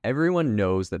Everyone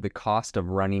knows that the cost of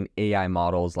running AI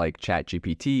models like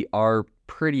ChatGPT are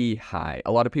pretty high.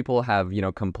 A lot of people have,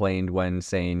 complained when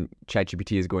saying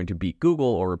ChatGPT is going to beat Google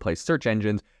or replace search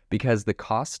engines because the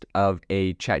cost of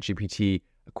a ChatGPT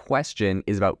question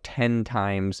is about 10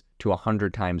 times to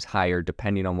 100 times higher,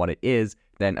 depending on what it is,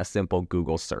 than a simple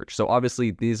Google search. So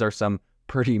obviously, these are some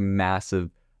pretty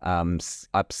massive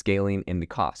upscaling in the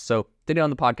cost. So today on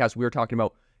the podcast, we were talking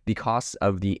about the costs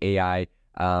of the AIs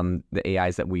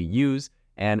that we use,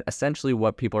 and essentially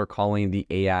what people are calling the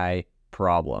AI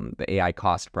problem, the AI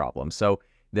cost problem. So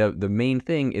the main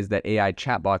thing is that AI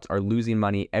chatbots are losing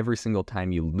money every single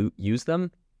time you use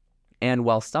them. And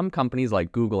while some companies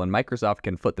like Google and Microsoft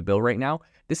can foot the bill right now,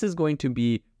 this is going to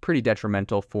be pretty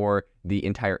detrimental for the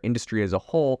entire industry as a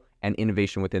whole and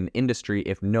innovation within the industry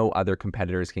if no other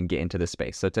competitors can get into the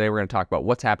space. So today we're going to talk about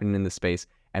what's happening in the space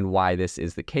and why this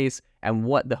is the case and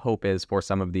what the hope is for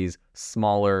some of these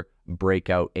smaller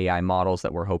breakout AI models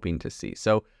that we're hoping to see.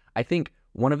 So I think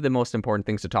one of the most important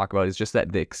things to talk about is just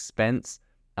that the expense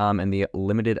and the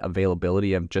limited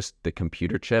availability of just the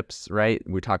computer chips, right?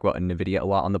 We talk about NVIDIA a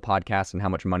lot on the podcast and how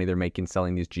much money they're making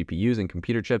selling these GPUs and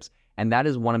computer chips. And that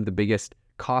is one of the biggest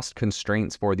cost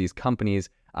constraints for these companies,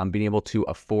 being able to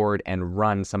afford and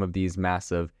run some of these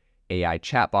massive AI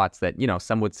chatbots that,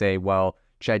 some would say, well,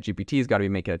 ChatGPT's got to be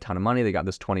making a ton of money. They got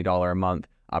this $20 a month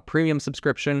premium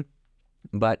subscription.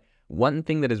 But one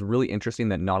thing that is really interesting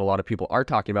that not a lot of people are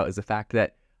talking about is the fact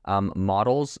that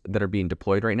models that are being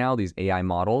deployed right now, these AI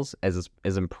models, as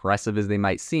impressive as they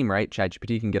might seem, right?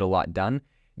 ChatGPT can get a lot done.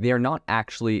 They are not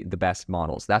actually the best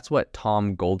models. That's what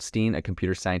Tom Goldstein, a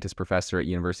computer scientist professor at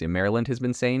University of Maryland, has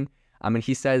been saying. And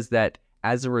he says that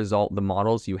as a result, the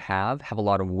models you have a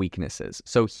lot of weaknesses.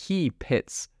 So he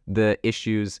pits the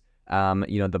issues,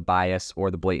 the bias or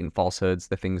the blatant falsehoods,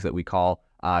 the things that we call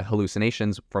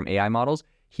hallucinations from AI models.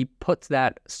 He puts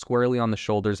that squarely on the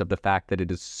shoulders of the fact that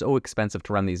it is so expensive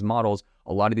to run these models.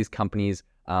 A lot of these companies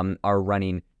are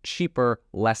running cheaper,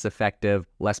 less effective,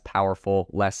 less powerful,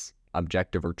 less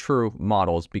objective or true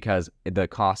models because the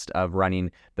cost of running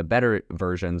the better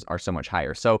versions are so much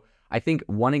higher. So I think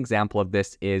one example of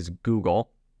this is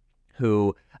Google,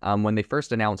 who, when they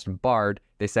first announced Bard,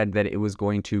 they said that it was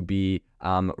going to be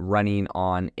running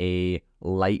on a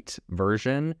light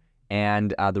version.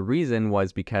 And the reason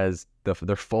was because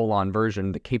their full-on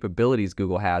version, the capabilities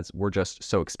Google has, were just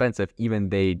so expensive, even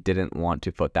they didn't want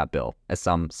to foot that bill, as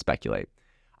some speculate.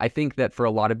 I think that for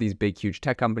a lot of these big, huge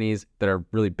tech companies that are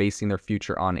really basing their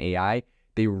future on AI,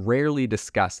 they rarely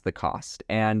discuss the cost.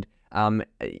 And,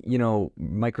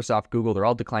 Microsoft, Google, they're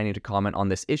all declining to comment on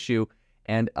this issue.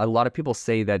 And a lot of people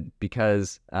say that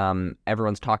because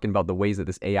everyone's talking about the ways that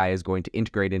this AI is going to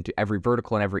integrate into every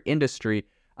vertical and every industry,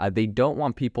 they don't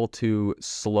want people to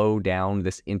slow down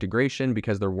this integration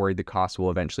because they're worried the cost will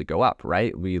eventually go up,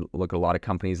 right? We look at a lot of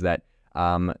companies that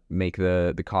make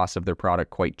the cost of their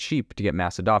product quite cheap to get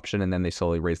mass adoption, and then they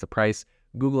slowly raise the price.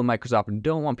 Google and Microsoft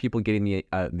don't want people getting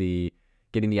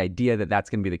the idea that that's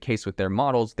going to be the case with their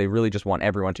models. They really just want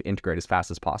everyone to integrate as fast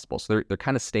as possible. So they're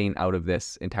kind of staying out of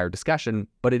this entire discussion,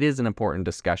 but it is an important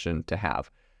discussion to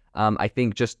have. I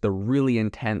think just the really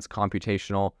intense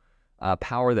computational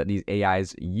power that these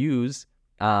AIs use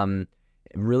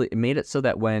really made it so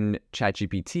that when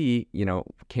ChatGPT,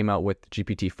 came out with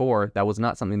GPT-4, that was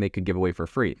not something they could give away for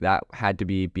free. That had to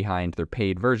be behind their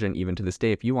paid version. Even to this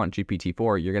day, if you want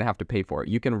GPT-4, you're going to have to pay for it.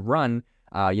 You can run,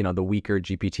 the weaker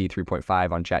GPT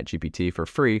 3.5 on ChatGPT for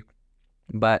free,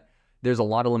 but there's a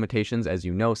lot of limitations. As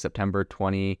you know, September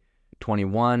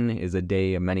 2021 is a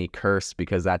day of many curse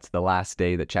because that's the last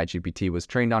day that ChatGPT was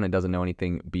trained on. It doesn't know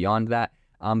anything beyond that.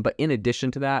 But in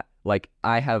addition to that,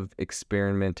 I have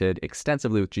experimented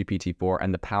extensively with GPT-4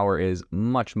 and the power is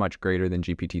much, much greater than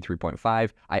GPT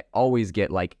 3.5. I always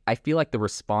get I feel like the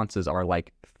responses are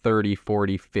 30,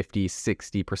 40, 50,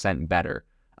 60% better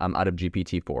out of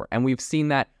GPT-4. And we've seen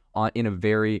that in a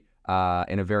very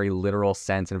literal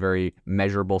sense, in a very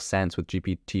measurable sense with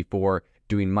GPT-4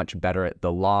 doing much better at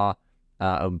the law,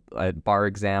 at bar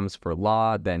exams for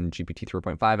law than GPT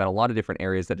 3.5 and a lot of different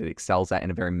areas that it excels at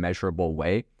in a very measurable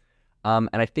way. And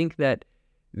I think that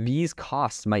these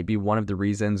costs might be one of the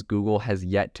reasons Google has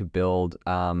yet to build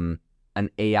an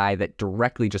AI that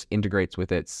directly just integrates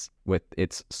with its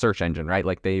search engine, right?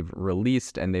 They've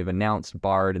released and they've announced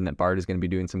Bard, and that Bard is going to be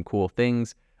doing some cool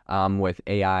things with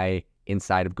AI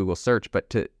inside of Google Search, but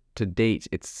to date,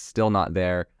 it's still not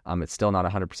there. It's still not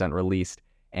 100% released.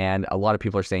 And a lot of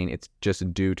people are saying it's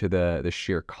just due to the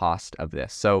sheer cost of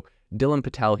this. So Dylan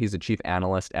Patel, he's a chief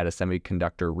analyst at a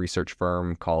semiconductor research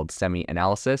firm called Semi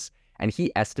Analysis, and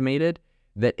he estimated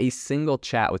that a single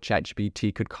chat with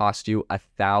ChatGPT could cost you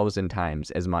 1,000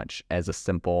 times as much as a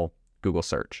simple Google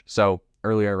search. So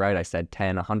earlier, right, I said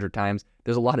 10, 100 times.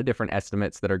 There's a lot of different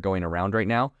estimates that are going around right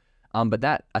now. But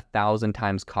that 1,000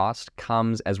 times cost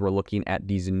comes as we're looking at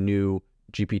these new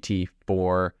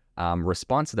GPT-4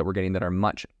 responses that we're getting that are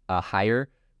much higher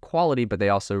quality, but they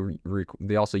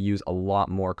also use a lot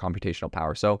more computational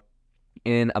power. So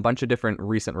in a bunch of different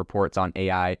recent reports on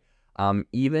AI,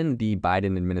 even the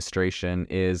Biden administration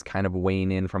is kind of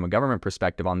weighing in from a government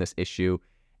perspective on this issue,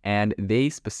 and they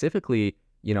specifically,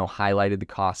 highlighted the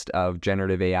cost of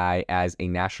generative AI as a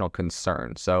national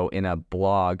concern. So in a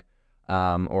blog,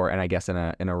 and I guess in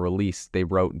a release, they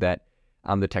wrote that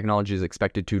the technology is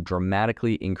expected to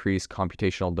dramatically increase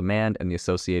computational demand and the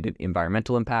associated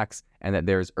environmental impacts, and that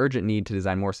there's urgent need to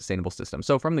design more sustainable systems.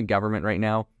 So from the government right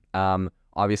now,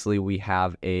 obviously we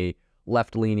have a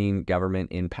left-leaning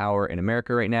government in power in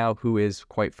America right now who is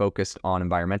quite focused on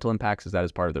environmental impacts, as that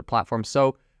is part of their platform.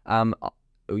 So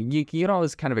you can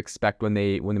always kind of expect when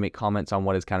they make comments on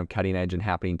what is kind of cutting edge and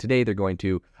happening today, they're going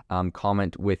to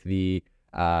comment with the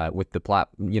how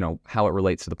it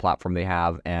relates to the platform they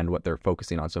have and what they're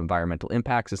focusing on. So environmental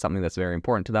impacts is something that's very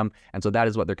important to them, and so that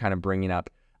is what they're kind of bringing up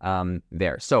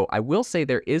there. So I will say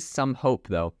there is some hope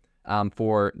though.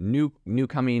 For new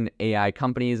coming AI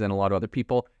companies and a lot of other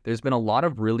people. There's been a lot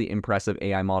of really impressive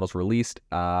AI models released.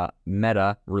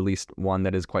 Meta released one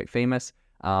that is quite famous,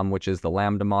 which is the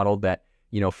Lambda model that,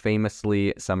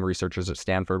 famously some researchers at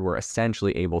Stanford were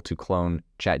essentially able to clone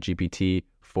ChatGPT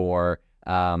for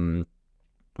around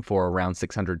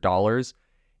 $600.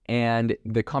 And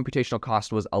the computational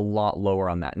cost was a lot lower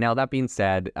on that. Now, that being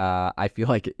said, I feel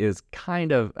like it is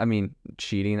kind of,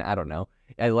 cheating. I don't know.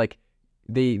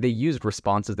 They used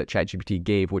responses that ChatGPT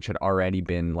gave, which had already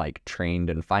been trained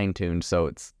and fine-tuned. So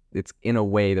it's in a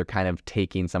way they're kind of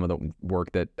taking some of the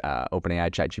work that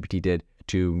OpenAI ChatGPT did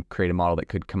to create a model that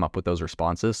could come up with those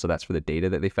responses. So that's for the data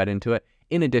that they fed into it.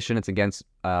 In addition, it's against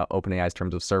OpenAI's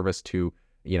terms of service to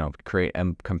create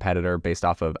a competitor based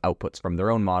off of outputs from their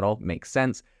own model. Makes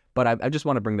sense. But I just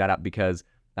want to bring that up because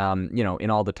in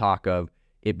all the talk of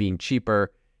it being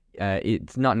cheaper,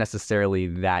 it's not necessarily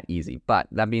that easy. But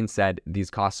that being said, these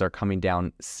costs are coming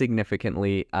down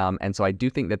significantly. And so I do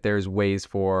think that there's ways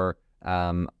for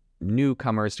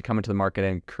newcomers to come into the market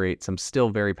and create some still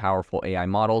very powerful AI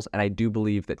models. And I do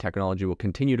believe that technology will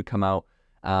continue to come out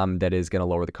that is going to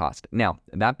lower the cost. Now,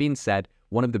 that being said,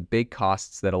 one of the big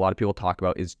costs that a lot of people talk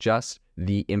about is just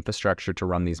the infrastructure to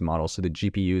run these models. So the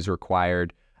GPUs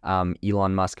required.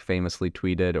 Elon Musk famously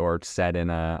tweeted or said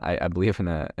I believe in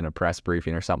a press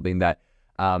briefing or something that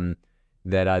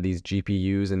these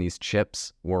GPUs and these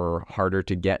chips were harder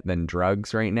to get than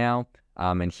drugs right now.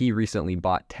 And he recently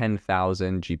bought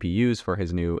 10,000 GPUs for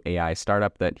his new AI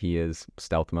startup that he is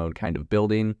stealth mode kind of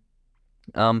building.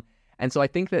 And so I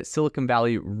think that Silicon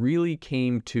Valley really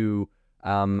came to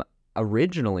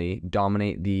originally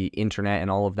dominate the internet and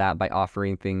all of that by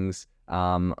offering things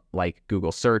like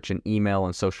Google search and email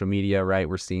and social media, right?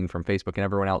 We're seeing from Facebook and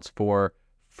everyone else for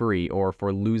free or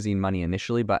for losing money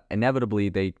initially, but inevitably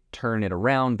they turn it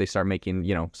around. They start making,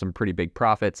 some pretty big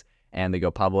profits and they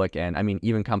go public. And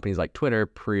even companies like Twitter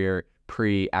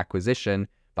pre-acquisition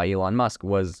by Elon Musk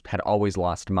had always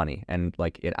lost money and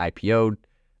it IPO'd,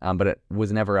 but it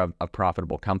was never a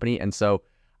profitable company. And so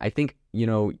I think,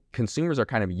 consumers are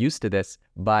kind of used to this,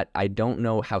 but I don't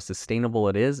know how sustainable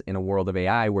it is in a world of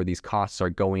AI where these costs are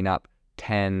going up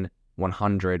 10,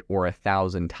 100, or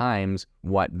 1,000 times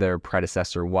what their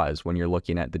predecessor was when you're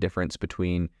looking at the difference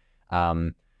between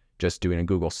just doing a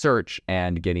Google search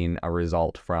and getting a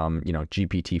result from,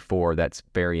 GPT-4 that's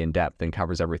very in-depth and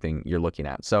covers everything you're looking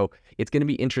at. So it's going to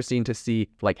be interesting to see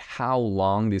how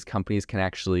long these companies can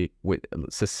actually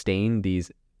sustain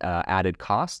these added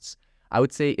costs. I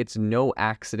would say it's no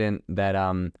accident that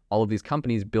all of these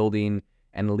companies building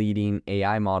and leading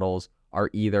AI models are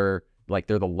either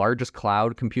they're the largest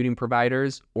cloud computing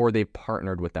providers or they've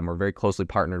partnered with them or very closely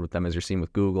partnered with them, as you're seeing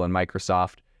with Google and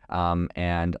Microsoft.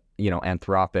 And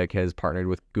Anthropic has partnered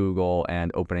with Google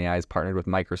and OpenAI has partnered with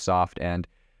Microsoft. And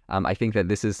I think that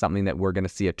this is something that we're going to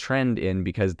see a trend in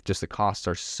because just the costs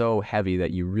are so heavy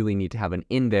that you really need to have an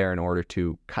in there in order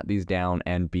to cut these down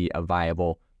and be a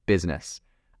viable business.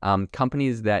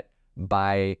 Companies that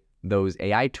buy those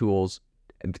AI tools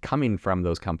coming from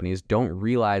those companies don't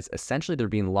realize essentially they're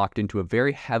being locked into a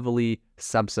very heavily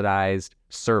subsidized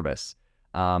service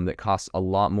that costs a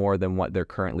lot more than what they're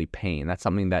currently paying. That's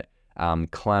something that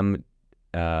Clem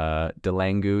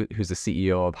Delangu, who's the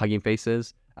CEO of Hugging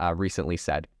Faces, recently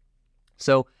said.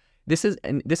 So this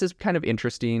is kind of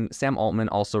interesting. Sam Altman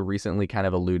also recently kind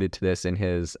of alluded to this in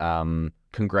his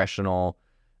congressional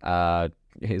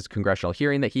his congressional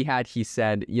hearing that he had. He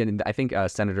said, I think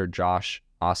Senator Josh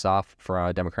Ossoff, for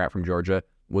a Democrat from Georgia,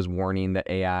 was warning that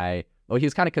AI. Well, he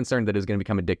was kind of concerned that it was going to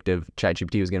become addictive.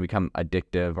 ChatGPT was going to become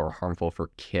addictive or harmful for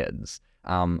kids.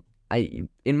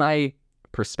 In my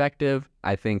perspective,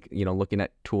 I think, looking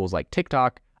at tools like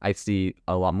TikTok, I see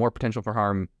a lot more potential for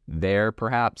harm there,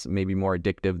 perhaps, maybe more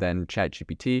addictive than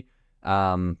ChatGPT.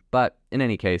 But in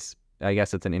any case, I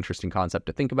guess it's an interesting concept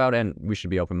to think about, and we should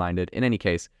be open-minded. In any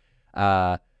case,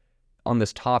 on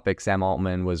this topic, Sam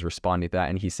Altman was responding to that,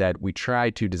 and he said, "We try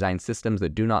to design systems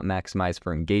that do not maximize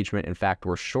for engagement. In fact,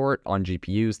 we're short on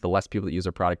GPUs. The less people that use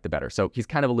our product, the better." So he's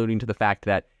kind of alluding to the fact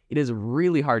that it is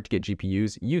really hard to get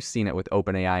GPUs. You've seen it with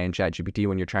OpenAI and ChatGPT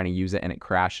when you're trying to use it and it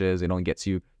crashes. It only gets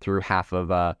you through half of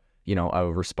a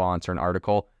response or an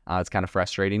article. It's kind of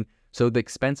frustrating. So the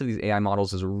expense of these AI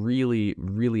models is really,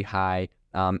 really high.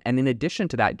 And in addition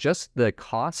to that, just the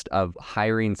cost of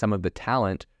hiring some of the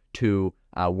talent to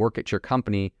work at your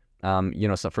company,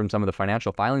 so from some of the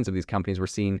financial filings of these companies, we're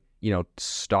seeing,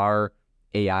 star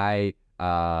AI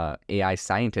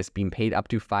scientists being paid up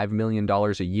to $5 million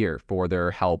a year for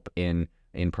their help in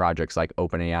projects like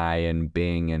OpenAI and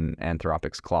Bing and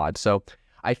Anthropic's Claude. So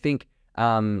I think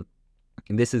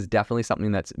this is definitely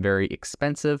something that's very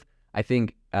expensive. I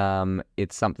think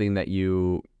it's something that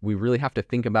we really have to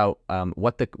think about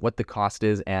what the cost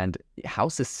is and how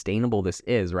sustainable this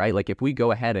is, right? Like if we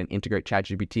go ahead and integrate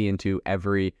ChatGPT into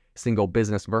every single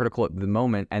business vertical at the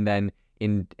moment, and then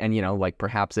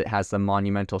perhaps it has some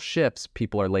monumental shifts,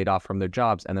 people are laid off from their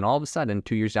jobs, and then all of a sudden,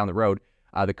 2 years down the road,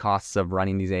 the costs of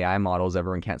running these AI models,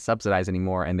 everyone can't subsidize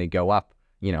anymore, and they go up,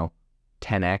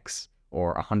 10x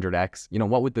or 100x.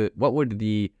 What would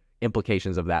the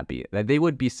implications of that be? That they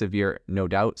would be severe, no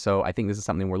doubt. So I think this is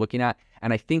something we're looking at.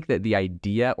 And I think that the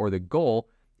idea or the goal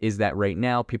is that right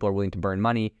now people are willing to burn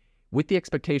money with the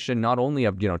expectation not only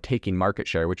of, taking market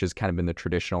share, which has kind of been the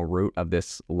traditional route of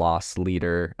this loss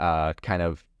leader kind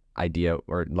of idea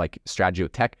or like strategy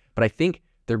with tech, but I think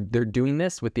they're doing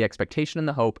this with the expectation and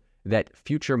the hope that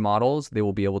future models, they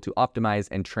will be able to optimize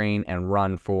and train and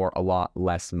run for a lot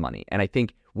less money. And I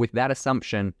think with that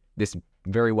assumption, this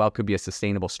very well could be a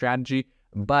sustainable strategy.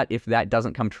 But if that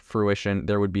doesn't come to fruition,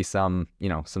 there would be some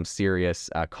serious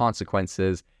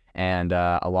consequences and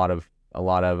a lot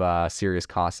of serious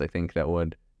costs, I think, that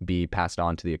would be passed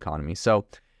on to the economy. So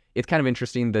it's kind of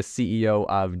interesting. The CEO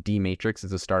of D-Matrix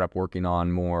is a startup working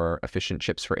on more efficient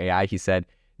chips for AI. He said,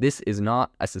 "This is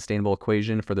not a sustainable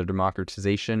equation for the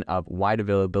democratization of wide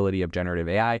availability of generative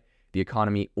AI, the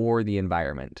economy, or the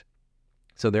environment."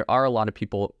 So there are a lot of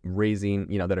people raising,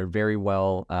 that are very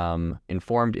well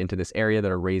informed into this area that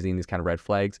are raising these kind of red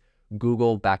flags.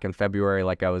 Google, back in February,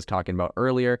 like I was talking about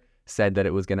earlier, said that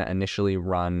it was going to initially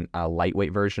run a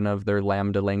lightweight version of their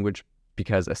Lambda language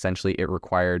because essentially it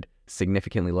required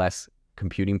significantly less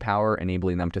computing power,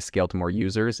 enabling them to scale to more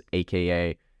users,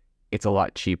 aka it's a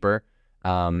lot cheaper,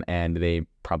 and they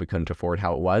probably couldn't afford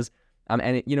how it was.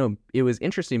 And it was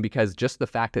interesting because just the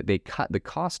fact that they cut the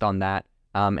cost on that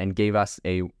and gave us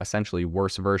a essentially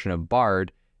worse version of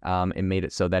Bard, it made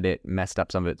it so that it messed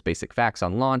up some of its basic facts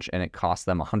on launch, and it cost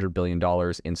them $100 billion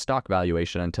in stock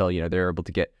valuation until they're able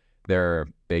to get their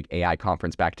big AI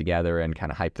conference back together and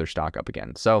kind of hype their stock up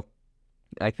again. So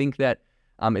I think that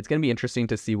it's going to be interesting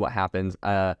to see what happens.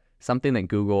 Something that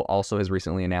Google also has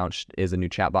recently announced is a new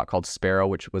chatbot called Sparrow,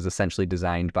 which was essentially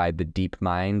designed by the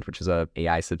DeepMind, which is a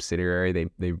AI subsidiary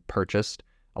they purchased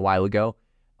a while ago.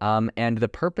 And the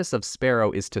purpose of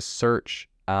Sparrow is to search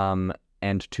and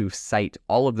to cite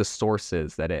all of the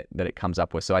sources that it comes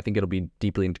up with. So I think it'll be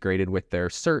deeply integrated with their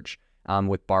search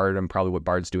with Bard and probably what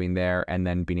Bard's doing there, and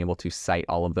then being able to cite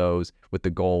all of those with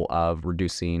the goal of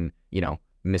reducing,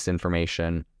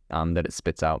 misinformation that it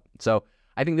spits out. So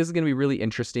I think this is going to be really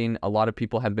interesting. A lot of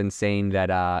people have been saying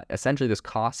that essentially this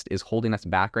cost is holding us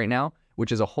back right now,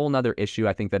 which is a whole nother issue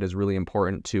I think that is really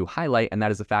important to highlight, and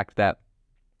that is the fact that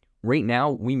right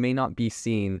now, we may not be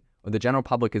seeing, or the general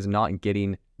public is not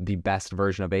getting the best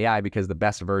version of AI because the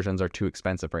best versions are too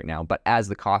expensive right now. But as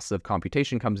the cost of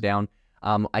computation comes down,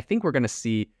 I think we're going to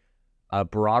see a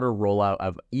broader rollout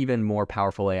of even more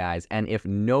powerful AIs. And if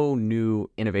no new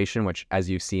innovation, which as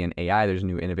you see in AI, there's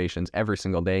new innovations every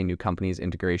single day, new companies,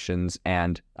 integrations,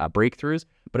 and breakthroughs.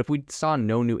 But if we saw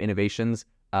no new innovations,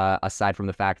 aside from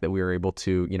the fact that we were able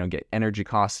to, get energy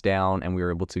costs down and we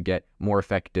were able to get more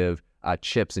effective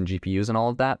chips and GPUs and all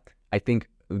of that, I think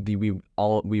we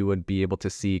would be able to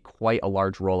see quite a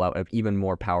large rollout of even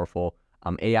more powerful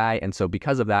AI. And so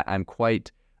because of that, I'm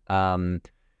quite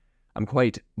I'm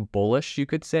quite bullish, you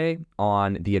could say,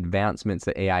 on the advancements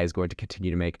that AI is going to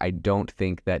continue to make. I don't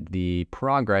think that the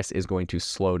progress is going to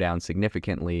slow down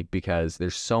significantly because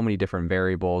there's so many different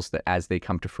variables that as they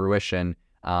come to fruition,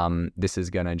 this is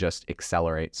going to just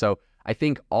accelerate. So I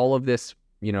think all of this,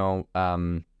 all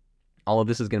of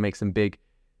this is going to make some big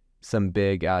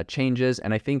changes.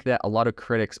 And I think that a lot of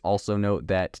critics also note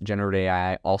that generative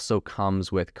AI also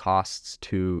comes with costs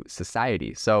to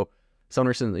society. So someone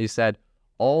recently said,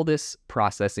 all this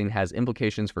processing has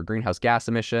implications for greenhouse gas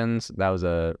emissions. That was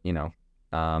a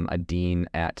dean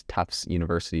at Tufts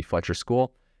University Fletcher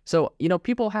School. So,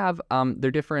 people have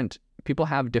people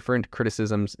have different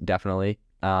criticisms, definitely,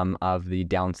 of the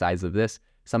downsides of this.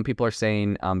 Some people are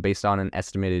saying, based on an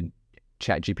estimated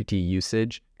ChatGPT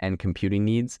usage and computing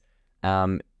needs,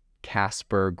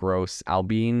 Casper Gross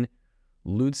Albin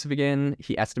Lutzvigen,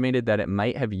 he estimated that it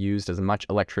might have used as much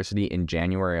electricity in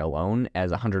January alone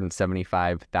as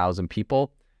 175,000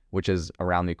 people, which is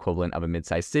around the equivalent of a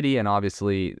mid-sized city. And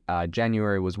obviously,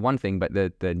 January was one thing, but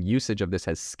the usage of this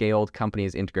has scaled.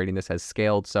 Companies integrating this has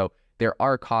scaled. So there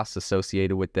are costs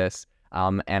associated with this.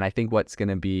 And I think what's going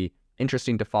to be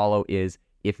interesting to follow is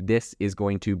if this is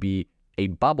going to be a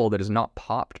bubble that is not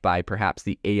popped by perhaps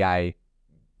the AI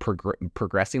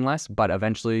progressing less, but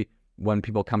eventually when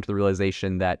people come to the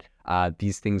realization that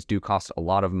these things do cost a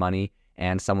lot of money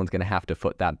and someone's going to have to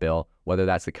foot that bill, whether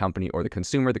that's the company or the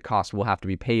consumer, the cost will have to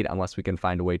be paid unless we can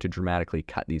find a way to dramatically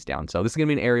cut these down. So this is going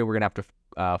to be an area we're going to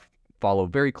have to follow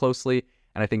very closely.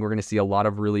 And I think we're going to see a lot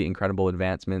of really incredible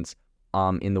advancements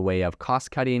in the way of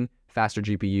cost cutting, faster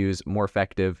GPUs, more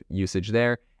effective usage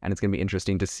there. And it's going to be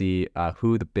interesting to see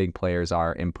who the big players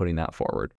are in putting that forward.